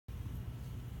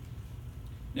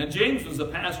Now, James was the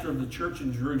pastor of the church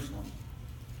in Jerusalem.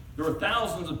 There were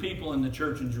thousands of people in the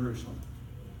church in Jerusalem.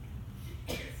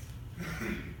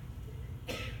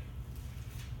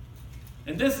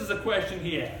 And this is a question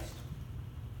he asked.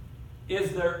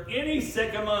 Is there any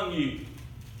sick among you?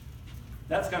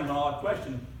 That's kind of an odd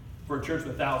question for a church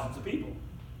with thousands of people.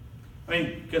 I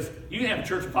mean, because you can have a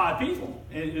church of 5 people,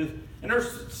 and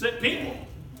there's sick people.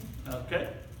 Okay?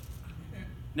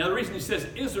 Now, the reason he says,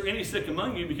 is there any sick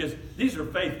among you? Because these are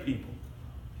faith people.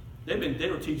 They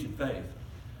were teaching faith.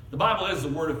 The Bible is the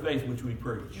word of faith which we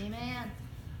preach. Amen.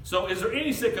 So, is there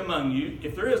any sick among you?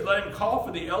 If there is, let him call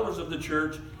for the elders of the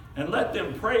church, and let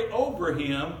them pray over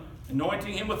him,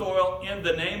 anointing him with oil in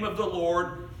the name of the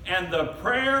Lord, and the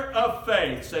prayer of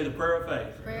faith. Say the prayer of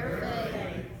faith. Prayer of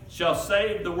faith. Shall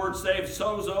save. The word save,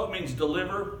 sozo, means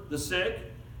deliver the sick,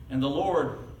 and the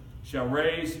Lord shall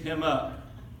raise him up.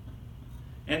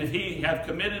 And if he have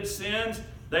committed sins,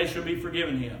 they shall be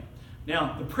forgiven him.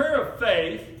 Now, the prayer of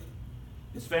faith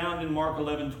is found in Mark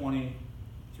 11:24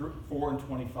 and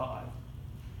 25.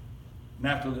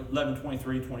 Matthew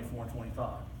 11:23, 24, and 25.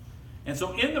 And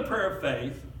so in the prayer of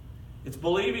faith, it's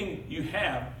believing you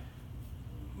have.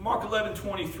 Mark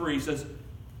 11:23 says,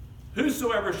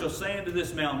 whosoever shall say unto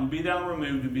this mountain, be thou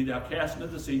removed, and be thou cast into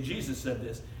the sea. Jesus said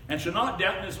this. And shall not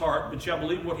doubt in his heart, but shall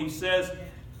believe what he says.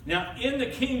 Now, in the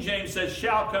King James it says,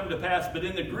 shall come to pass, but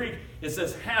in the Greek it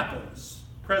says happens,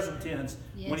 present tense,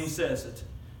 when he says it.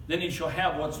 Then he shall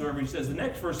have whatsoever he says. The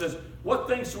next verse says, what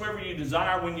things soever you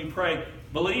desire when you pray,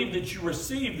 believe that you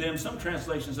receive them. Some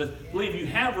translations says, believe you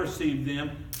have received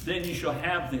them, then you shall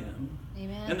have them.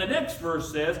 Amen. And the next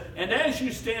verse says, and as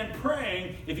you stand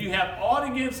praying, if you have aught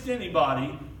against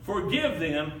anybody, forgive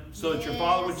them, so that your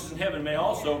Father which is in heaven may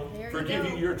also forgive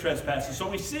you your trespasses. So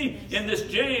we see in this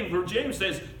James, where James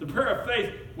says the prayer of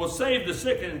faith will save the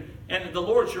sick, and the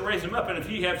Lord shall raise him up, and if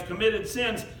he has committed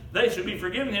sins, they should be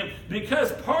forgiven him,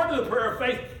 because part of the prayer of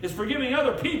faith is forgiving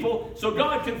other people so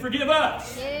God can forgive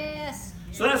us. Yes.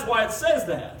 So that's why it says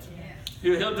that.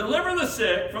 He'll deliver the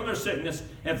sick from their sickness,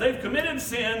 and if they've committed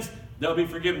sins, they'll be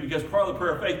forgiven, because part of the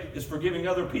prayer of faith is forgiving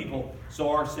other people so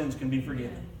our sins can be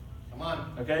forgiven. Come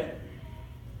on. Okay?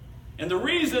 And the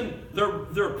reason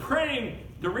they're praying,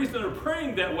 the reason they're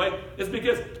praying that way is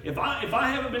because if I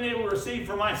haven't been able to receive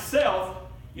for myself,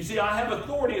 you see, I have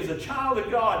authority as a child of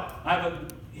God.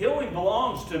 Healing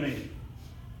belongs to me.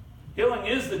 Healing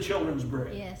is the children's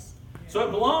bread. Yes. So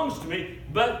it belongs to me,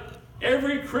 but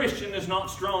every Christian is not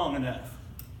strong enough.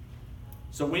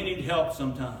 So we need help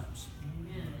sometimes.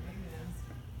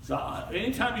 So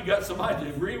anytime you got somebody to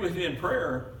agree with you in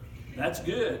prayer, that's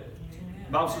good.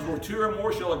 The Bible says, where 2 or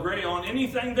more shall agree on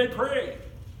anything they pray,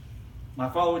 my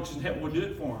Father which is in heaven will do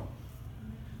it for them.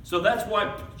 So that's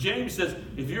why James says,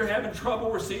 if you're having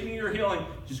trouble receiving your healing,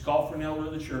 just call for an elder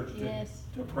of the church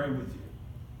to pray with you.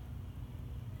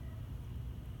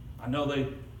 I know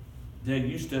they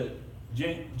used to,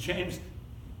 James,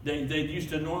 they used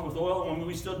to anoint with oil, and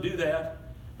we still do that.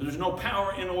 But there's no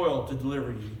power in oil to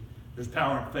deliver you. There's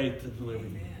power in faith to deliver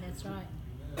you. That's right.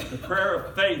 The prayer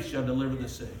of faith shall deliver the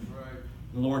sick.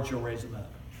 The Lord shall raise them up.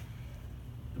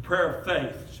 The prayer of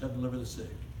faith shall deliver the sick.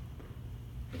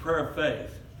 The prayer of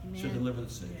faith shall deliver the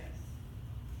sick.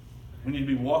 We need to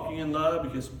be walking in love,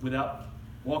 because without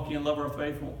walking in love, our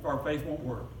faith won't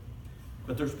work.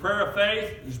 But there's prayer of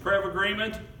faith, there's prayer of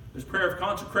agreement, there's prayer of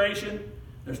consecration,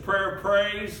 there's prayer of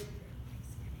praise,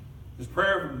 there's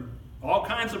prayer of all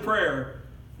kinds of prayer.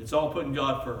 It's all putting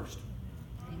God first.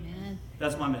 Amen.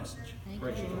 That's my message.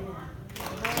 Thank you, Lord.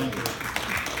 Thank you.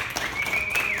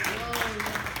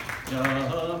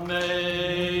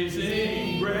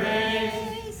 Amazing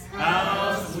grace,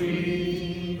 how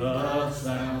sweet the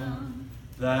sound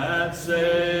that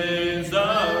saved